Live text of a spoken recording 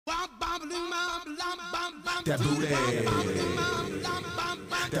That booty,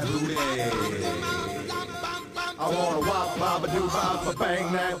 that booty. I wanna wop, bop, do bop,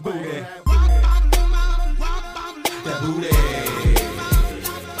 bang that booty. That booty,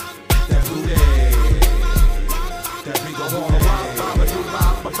 that booty. That big I wanna wop, bop, do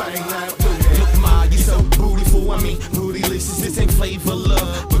bop, bang that booty. Look, ma, you so beautiful. I mean, bootylicious. This ain't flavor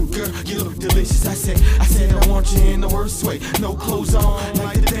love, but girl, you look delicious. I said I want you in the worst way. No clothes on,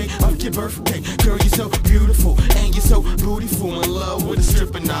 like the day of your birthday. Girl, you're so beautiful and you're so beautiful. In love with the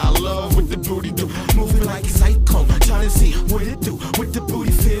strip and I love what the booty do. Moving like a cyclone, trying to see what it do. What the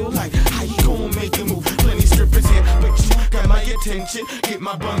booty feel like? How you gonna make it move? Plenty strippers here, but you got my attention. Get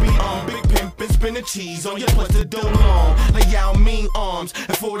my bummy on, big pimpin', spin the cheese on you, plus the dough long. Like Yao Ming arms,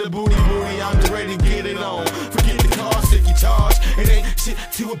 and for the booty, I'm just ready to get it on. Forget the cost if you charge. It ain't shit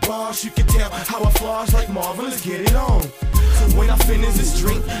to a boss. You can tell how I floss like Marvin. Let's get it on. So when I finish this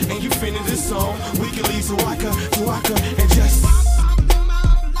drink and you finish this song, we can leave so I can and just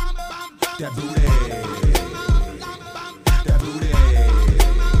that booty, that booty.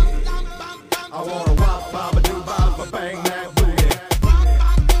 I wanna wop, bop, do bop, bang that booty,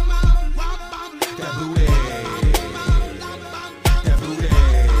 that booty, that booty,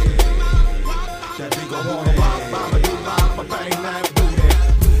 that big. I wanna wop, bop, do bop, bang that booty.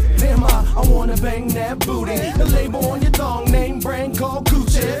 Damn, I wanna bang that booty. The label on your thong, name brand called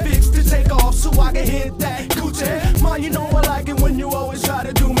Gucci. Fix to take off so I can hit that Gucci. Ma, you know I like it when you always try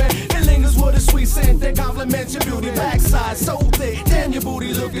to do me. It lingers with a sweet scent that compliments your beauty. Backside so thick, damn your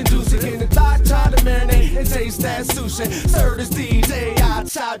booty looking juicy. Can the thought try to marinate and taste that sushi? Sir, this DJ, I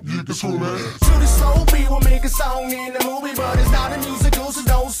chop you can swim it. To the slow beat, we'll make a song in the movie, but it's not a musical, so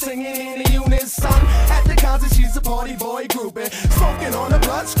don't sing it in a unison. At the concert, she's a party boy groupie, smoking on the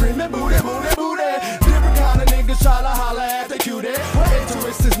blunt, screaming booty, booty, booty. Different kind of niggas try to holler at the cutie. What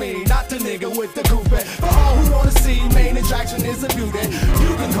interest is me, not the nigga with the groupie. For all who wanna see, main attraction is the beauty.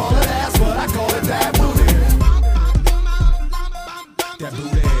 You can call it ass, but I call it that booty. That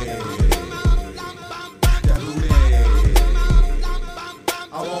booty, that booty.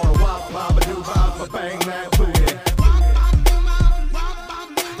 I wanna wop, bop, do bop, bang that booty.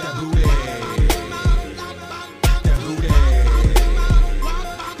 That booty, that booty.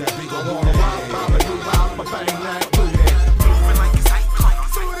 That big I wanna wop, bop, do bop, bang that booty. Moving like a cyclone.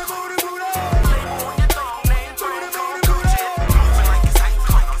 Booty, booty, booty. Label on your thong, name brand called Gucci. Moving like a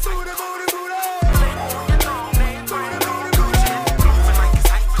cyclone. Booty, booty, booty. Label on your thong, name brand called Gucci. Moving like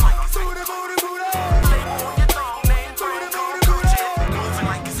a cyclone. Booty, booty, booty. Label on your thong, name brand called Gucci. Moving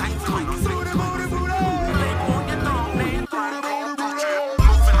like a cyclone. Booty, booty, booty. Label on your thong, name brand called Gucci.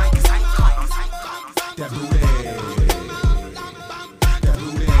 Moving like a cyclone. That booty, that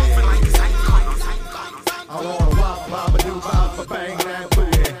booty. Moving like a cyclone. I wanna wop, bop, do bop, bang that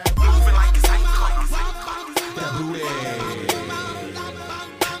booty. Moving like a cyclone. That booty,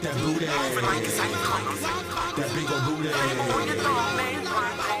 that booty. Moving like a cyclone. That big ol' booty. Label on your thong, name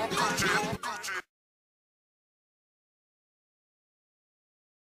brand called